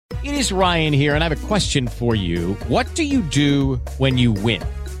It is Ryan here, and I have a question for you. What do you do when you win?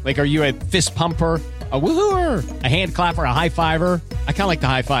 Like, are you a fist pumper, a woo-hooer, a hand clapper, a high-fiver? I kind of like the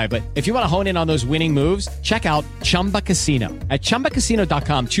high-five, but if you want to hone in on those winning moves, check out Chumba Casino. At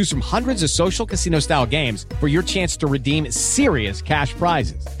ChumbaCasino.com, choose from hundreds of social casino-style games for your chance to redeem serious cash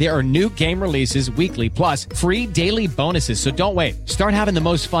prizes. There are new game releases weekly, plus free daily bonuses, so don't wait. Start having the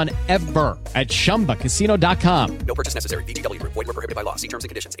most fun ever at ChumbaCasino.com. No purchase necessary. VGW Group. Void where prohibited by law. See terms and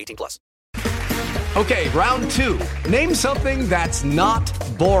conditions. 18+. Okay, round two. Name something that's not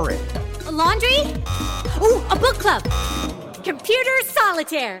boring. A laundry? Ooh, a book club. Computer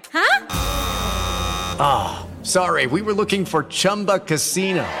solitaire, huh? Ah, sorry, we were looking for Chumba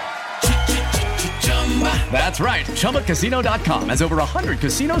Casino. That's right, ChumbaCasino.com has over 100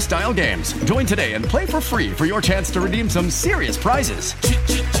 casino-style games. Join today and play for free for your chance to redeem some serious prizes.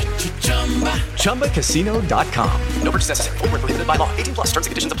 ChumbaCasino.com. No purchase necessary. Void where prohibited by law. 18+. Terms and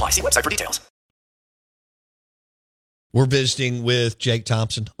conditions apply. See website for details. We're visiting with Jake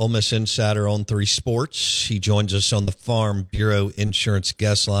Thompson, Ole Miss Insider on 3 Sports. He joins us on the Farm Bureau Insurance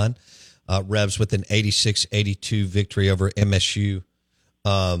guest line. Revs with an 86-82 victory over MSU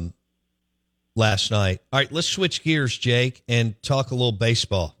last night. All right, let's switch gears, Jake, and talk a little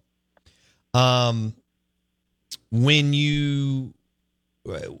baseball. When you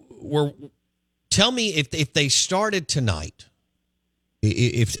were, tell me if they started tonight,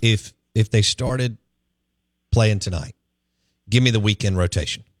 if they started playing tonight, give me the weekend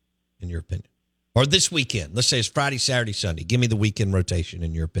rotation, in your opinion. Or this weekend. Let's say it's Friday, Saturday, Sunday. Give me the weekend rotation,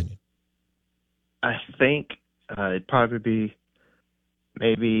 in your opinion. I think it'd probably be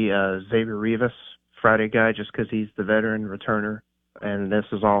maybe Xavier Rivas, Friday guy, just because he's the veteran returner. And this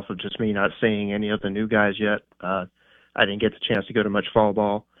is also just me not seeing any of the new guys yet. I didn't get the chance to go to much fall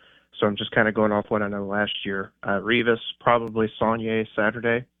ball, so I'm just kind of going off what I know last year. Rivas, probably Saunier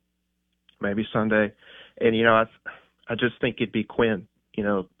Saturday, maybe Sunday. And, I just think it'd be Quinn,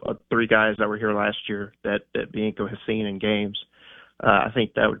 3 guys that were here last year that Bianco has seen in games. I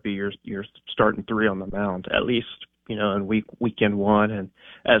think that would be your starting 3 on the mound, at least, in weekend 1. And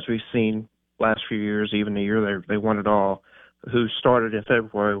as we've seen last few years, even the year they won it all, who started in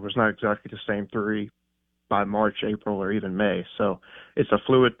February was not exactly the same 3 by March, April, or even May. So it's a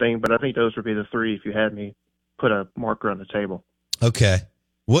fluid thing, but I think those would be the 3 if you had me put a marker on the table. Okay.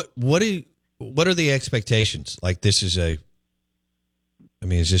 What are the expectations? Like, this is is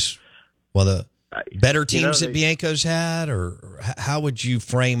this one of the better teams that Bianco's had, or how would you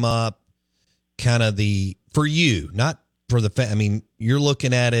frame up kind of for you, not for the you're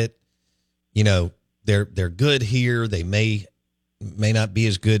looking at it, they're good here. They may not be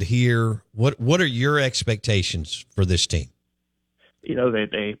as good here. What are your expectations for this team?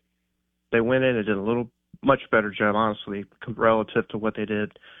 They went in and did a much better job, honestly, relative to what they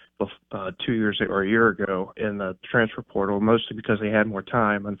did 2 years or a year ago in the transfer portal, mostly because they had more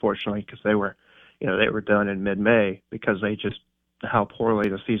time, unfortunately, because they were done in mid-May because how poorly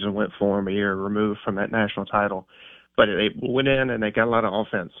the season went for them a year removed from that national title. But they went in and they got a lot of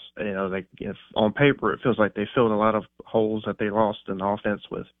offense. On paper, it feels like they filled a lot of holes that they lost in the offense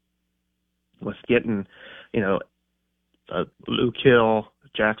with getting, Luke Hill,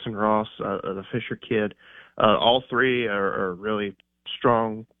 Jackson Ross, the Fisher kid. All 3 are really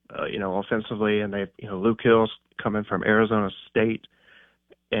strong, offensively, and Luke Hill's coming from Arizona State,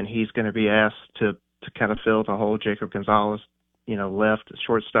 and he's going to be asked to kind of fill the hole Jacob Gonzalez, left at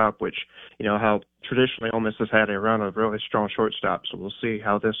shortstop, which, how traditionally Ole Miss has had a run of really strong shortstops. So we'll see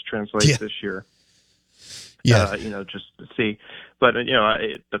how this translates this year. Yeah. Just to see. But,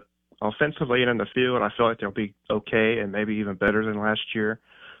 offensively and in the field, I feel like they'll be okay and maybe even better than last year.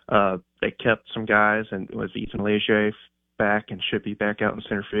 They kept some guys, and it was Ethan Leger back and should be back out in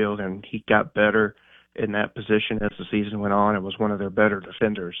center field, and he got better in that position as the season went on and was one of their better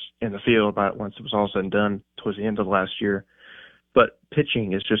defenders in the field once it was all said and done towards the end of last year. But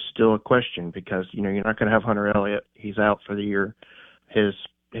pitching is just still a question because, you're not going to have Hunter Elliott. He's out for the year. His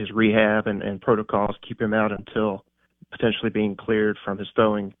rehab and protocols keep him out until potentially being cleared from his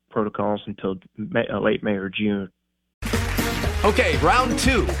throwing protocols until late May or June. Okay, round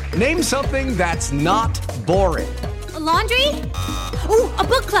 2. Name something that's not boring. A laundry? Ooh, a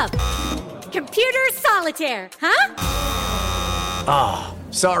book club. Computer solitaire, huh? Ah,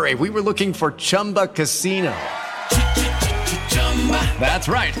 sorry, we were looking for Chumba Casino. That's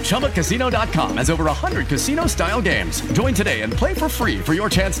right, ChumbaCasino.com has over 100 casino-style games. Join today and play for free for your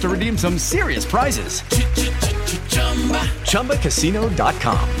chance to redeem some serious prizes.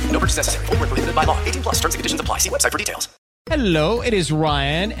 ChumbaCasino.com. No purchase necessary. Void where prohibited by law. 18+. Terms and conditions apply. See website for details. Hello, it is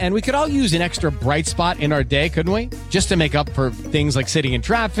Ryan, and we could all use an extra bright spot in our day, couldn't we? Just to make up for things like sitting in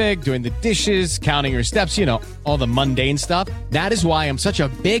traffic, doing the dishes, counting your steps, all the mundane stuff. That is why I'm such a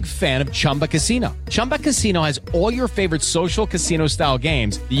big fan of Chumba Casino. Chumba Casino has all your favorite social casino-style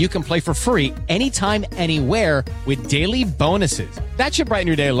games that you can play for free anytime, anywhere with daily bonuses. That should brighten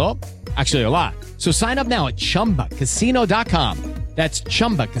your day a little. Actually, a lot. So sign up now at ChumbaCasino.com. That's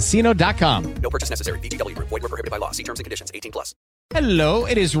ChumbaCasino.com. No purchase necessary. VGW Group. Void where prohibited by law. See terms and conditions. 18+. Hello,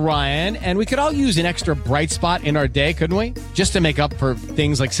 it is Ryan, and we could all use an extra bright spot in our day, couldn't we? Just to make up for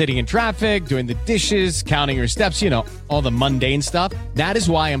things like sitting in traffic, doing the dishes, counting your steps, all the mundane stuff. That is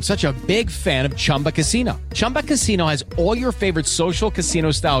why I'm such a big fan of Chumba Casino. Chumba Casino has all your favorite social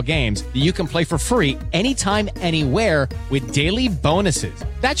casino-style games that you can play for free anytime, anywhere with daily bonuses.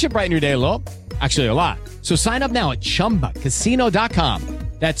 That should brighten your day a little. Actually, a lot. So sign up now at ChumbaCasino.com.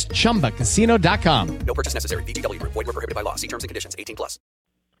 That's ChumbaCasino.com. No purchase necessary. VGW Group. Void where prohibited by law. See terms and conditions. 18+.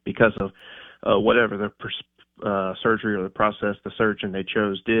 Because of whatever the surgery or the process the surgeon they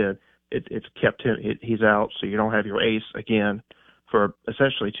chose did, it's kept him. He's out, so you don't have your ace again for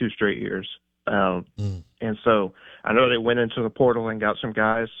essentially 2 straight years. And so I know they went into the portal and got some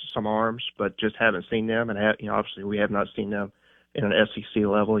guys, some arms, but just haven't seen them. And obviously we have not seen them in an SEC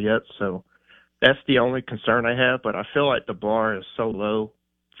level yet. So that's the only concern I have. But I feel like the bar is so low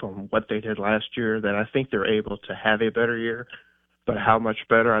from what they did last year that I think they're able to have a better year. But how much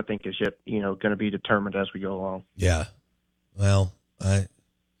better, I think, is yet going to be determined as we go along. Yeah. Well,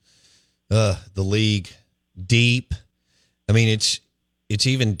 the league deep. I mean, it's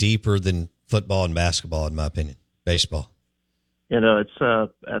even deeper than football and basketball, in my opinion. Baseball. It's I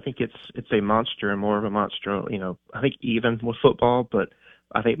think it's a monster and more of a monster. I think even with football, but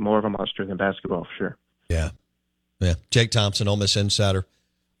I think more of a monster than basketball for sure. Yeah. Jake Thompson, Ole Miss Insider,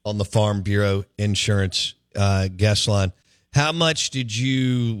 on the Farm Bureau Insurance guest line. How much have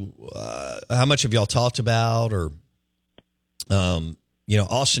y'all talked about, or,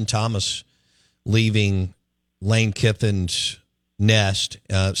 Austin Thomas leaving Lane Kiffin's nest?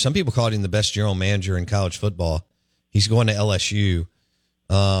 Some people called him the best general manager in college football. He's going to LSU.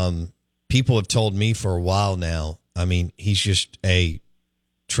 People have told me for a while now, I mean, he's just a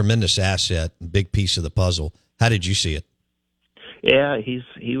tremendous asset, big piece of the puzzle. How did you see it? Yeah,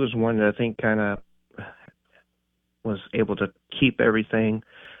 he was one that I think kind of was able to keep everything,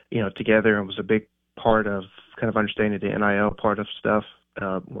 together, and was a big part of kind of understanding the NIL part of stuff,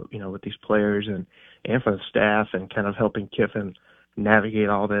 with these players and for the staff, and kind of helping Kiffin navigate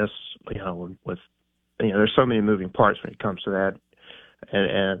all this, with there's so many moving parts when it comes to that.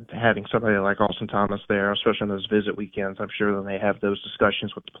 And having somebody like Austin Thomas there, especially on those visit weekends, I'm sure then they have those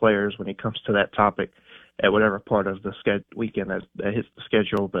discussions with the players when it comes to that topic at whatever part of the weekend that hits the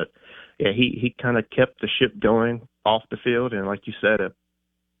schedule. But yeah, he kind of kept the ship going off the field, and like you said,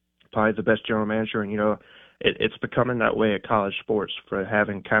 probably the best general manager. And it's becoming that way at college sports for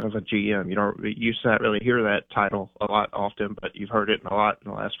having kind of a GM. You used to not really hear that title a lot often, but you've heard it a lot in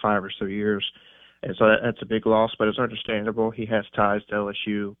the last 5 or so years. And so that's a big loss, but it's understandable. He has ties to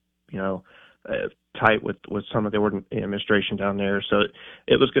LSU, tight with some of the administration down there. So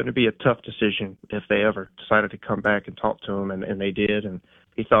it was going to be a tough decision if they ever decided to come back and talk to him, and they did. And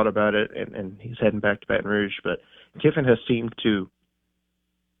he thought about it, and he's heading back to Baton Rouge. But Kiffin has seemed to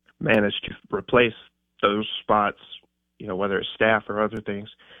manage to replace those spots, whether it's staff or other things,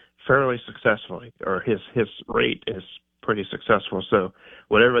 fairly successfully, or his rate is pretty successful. So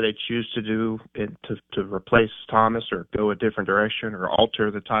whatever they choose to do to replace Thomas, or go a different direction, or alter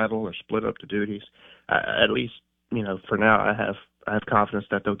the title, or split up the duties, at least for now I have confidence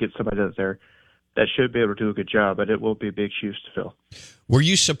that they'll get somebody that should be able to do a good job. But it will be big shoes to fill. Were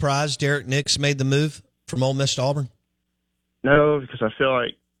you surprised Derek Nix made the move from Ole Miss to Auburn? No, because I feel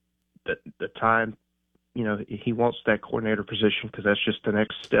like the time he wants that coordinator position, because that's just the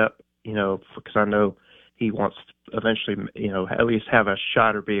next step. Because I know he wants to eventually, at least have a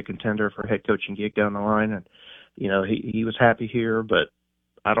shot or be a contender for a head coaching gig down the line. And, he was happy here, but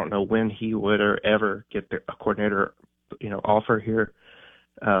I don't know when he would or ever get a coordinator, offer here.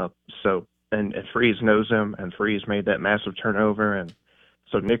 And Freeze knows him, and Freeze made that massive turnover. And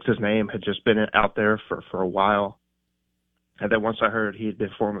so Nix's name had just been out there for a while. And then once I heard he had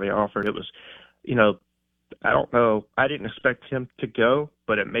been formally offered, it was, I don't know. I didn't expect him to go,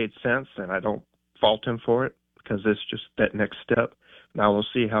 but it made sense, and I don't fault him for it, because it's just that next step. Now we'll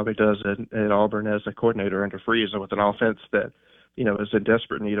see how he does at Auburn as a coordinator under Freeze, with an offense that is in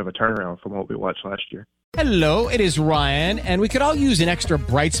desperate need of a turnaround from what we watched last year. Hello, it is Ryan, and we could all use an extra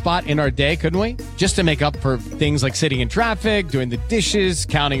bright spot in our day, couldn't we? Just to make up for things like sitting in traffic, doing the dishes,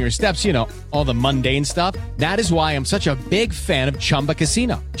 counting your steps, all the mundane stuff. That is why I'm such a big fan of Chumba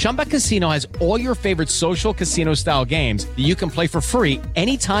Casino. Chumba Casino has all your favorite social casino-style games that you can play for free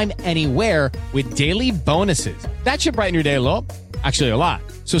anytime, anywhere with daily bonuses. That should brighten your day a little. Actually, a lot.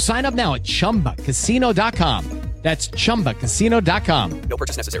 So sign up now at ChumbaCasino.com. That's ChumbaCasino.com. No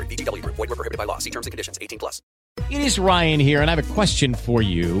purchase necessary. VGW Group. Void where prohibited by law. See terms and conditions. 18+. It is Ryan here, and I have a question for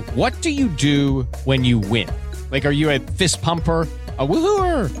you. What do you do when you win? Like, are you a fist pumper, a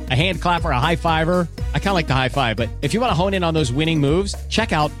woohooer, a hand clapper, a high fiver? I kind of like the high five, but if you want to hone in on those winning moves,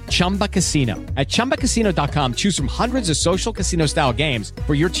 check out Chumba Casino. At ChumbaCasino.com, choose from hundreds of social casino-style games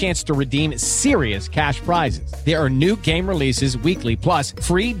for your chance to redeem serious cash prizes. There are new game releases weekly, plus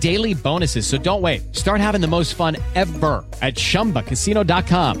free daily bonuses, so don't wait. Start having the most fun ever at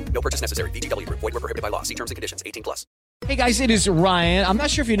ChumbaCasino.com. No purchase necessary. VGW Group. Void where prohibited by law. See terms and conditions. 18+. Hey guys, it is Ryan. I'm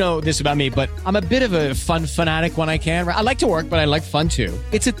not sure if you know this about me, but I'm a bit of a fun fanatic when I can. I like to work, but I like fun too.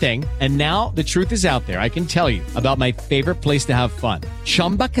 It's a thing. And now the truth is out there. I can tell you about my favorite place to have fun.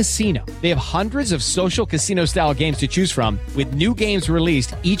 Chumba Casino. They have hundreds of social casino style games to choose from with new games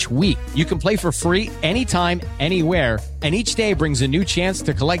released each week. You can play for free anytime, anywhere. And each day brings a new chance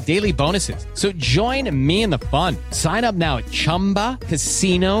to collect daily bonuses. So join me in the fun. Sign up now at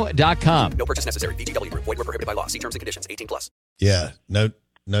ChumbaCasino.com. No purchase necessary. VGW Group. Void where prohibited by law. See terms and conditions. 18+. Yeah, no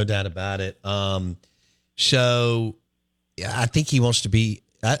doubt about it. So yeah, I think he wants to be.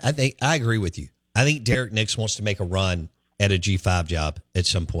 I think I agree with you. I think Derek Nix wants to make a run at a G5 job at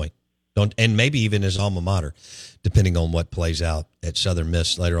some point. And maybe even his alma mater, depending on what plays out at Southern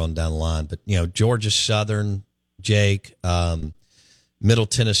Miss later on down the line. But Georgia Southern, Jake, Middle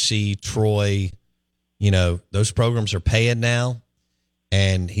Tennessee, Troy, those programs are paying now,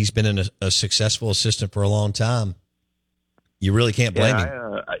 and he's been a successful assistant for a long time. You really can't blame him.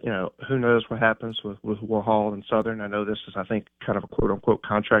 Who knows what happens with Will Hall and Southern. I know this is, I think, kind of a quote-unquote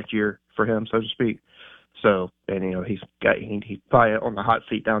contract year for him, so to speak. So, and, he's probably on the hot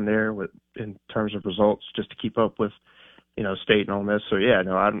seat down there in terms of results just to keep up with, State and Ole Miss. So, yeah,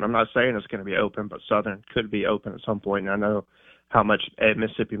 no, I'm not saying it's going to be open, but Southern could be open at some point. And I know how much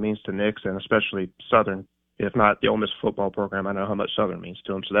Mississippi means to Nix, and especially Southern. If not the Ole Miss football program, I know how much Southern means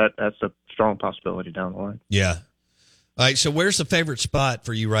to him. So that's a strong possibility down the line. Yeah. All right, so where's the favorite spot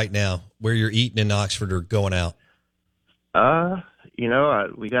for you right now, where you're eating in Oxford or going out?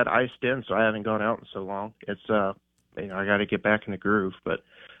 We got iced in, so I haven't gone out in so long. It's, I got to get back in the groove. But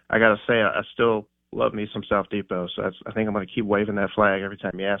I got to say, I still love me some South Depot, so I think I'm going to keep waving that flag every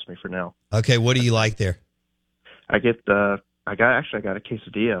time you ask me for now. Okay, what do you like there? I got a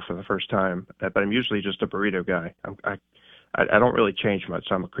quesadilla for the first time, but I'm usually just a burrito guy. I don't really change much.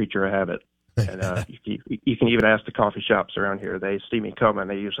 I'm a creature of habit. And you can even ask the coffee shops around here. They see me coming.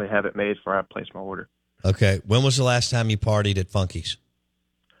 They usually have it made before I place my order. Okay. When was the last time you partied at Funky's?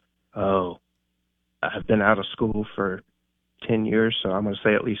 Oh, I've been out of school for 10 years, so I'm going to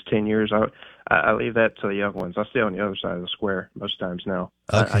say at least 10 years. I leave that to the young ones. I stay on the other side of the square most times now.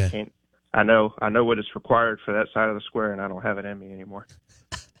 Okay. I can't. I know what is required for that side of the square, and I don't have it in me anymore.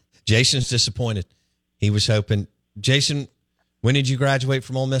 Jason's disappointed. He was hoping. Jason, when did you graduate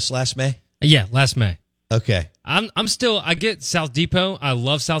from Ole Miss? Last May? Yeah, last May. Okay. I get South Depot. I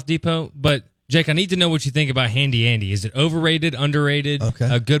love South Depot, but Jake, I need to know what you think about Handy Andy. Is it overrated, underrated? Okay.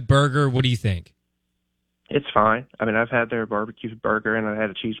 A good burger? What do you think? It's fine. I mean, I've had their barbecue burger and I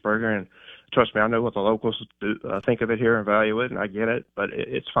had a cheeseburger, and trust me, I know what the locals think of it here and value it, and I get it, but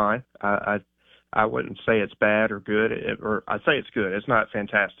it's fine. I wouldn't say it's bad or good, or I'd say it's good. It's not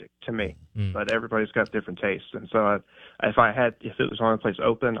fantastic to me, but everybody's got different tastes, and so if it was the only place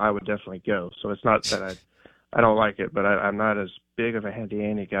open, I would definitely go. So it's not that I don't like it, but I'm not as big of a Handy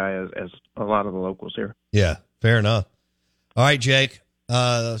Andy guy as a lot of the locals here. Yeah, fair enough. All right, Jake.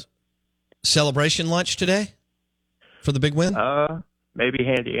 Celebration lunch today for the big win? Maybe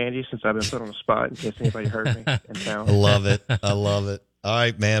Handy Andy, since I've been put on the spot in case anybody heard me in town. I love it. All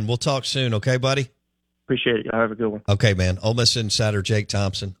right, man. We'll talk soon, okay, buddy? Appreciate it. Have a good one. Okay, man. Ole Miss Insider Jake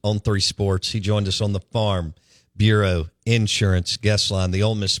Thompson on 3 Sports. He joined us on the Farm Bureau Insurance guest line, the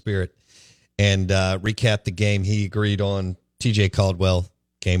Ole Miss Spirit, and recap the game. He agreed on TJ Caldwell,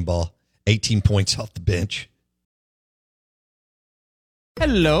 game ball, 18 points off the bench.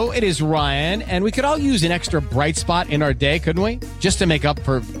 Hello, it is Ryan, and we could all use an extra bright spot in our day, couldn't we? Just to make up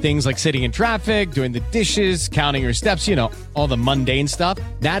for things like sitting in traffic, doing the dishes, counting your steps, all the mundane stuff.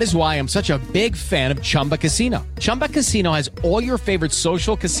 That is why I'm such a big fan of Chumba Casino. Chumba Casino has all your favorite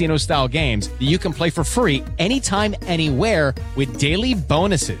social casino-style games that you can play for free anytime, anywhere with daily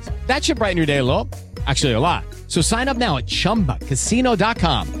bonuses. That should brighten your day a little. Actually, a lot. So sign up now at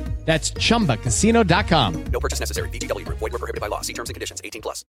ChumbaCasino.com. That's ChumbaCasino.com. No purchase necessary. VGW Group. Void where prohibited by law. See terms and conditions.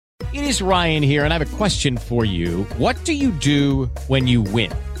 18+. It is Ryan here, and I have a question for you. What do you do when you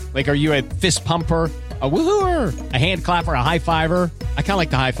win? Like, are you a fist pumper, a woohooer, a hand clapper, a high fiver? I kind of like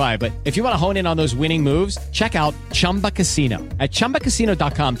the high five, but if you want to hone in on those winning moves, check out Chumba Casino. At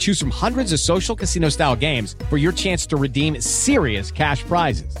ChumbaCasino.com, choose from hundreds of social casino-style games for your chance to redeem serious cash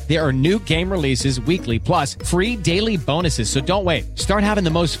prizes. There are new game releases weekly, plus free daily bonuses. So don't wait. Start having the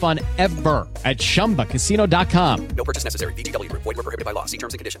most fun ever at ChumbaCasino.com. No purchase necessary. VGW Group. Void where prohibited by law. See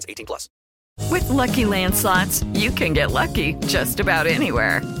terms and conditions. 18+. With Lucky Land Slots, you can get lucky just about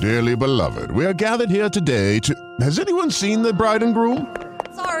anywhere. Dearly beloved, we are gathered here today to... Has anyone seen the bride and groom?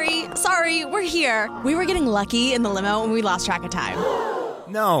 Sorry, we're here. We were getting lucky in the limo and we lost track of time.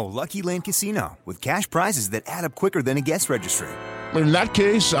 No, Lucky Land Casino, with cash prizes that add up quicker than a guest registry. In that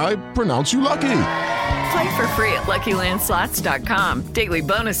case, I pronounce you lucky. Play for free at LuckyLandSlots.com. Daily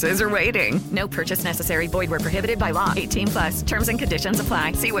bonuses are waiting. No purchase necessary. Void where prohibited by law. 18+. Terms and conditions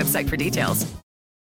apply. See website for details.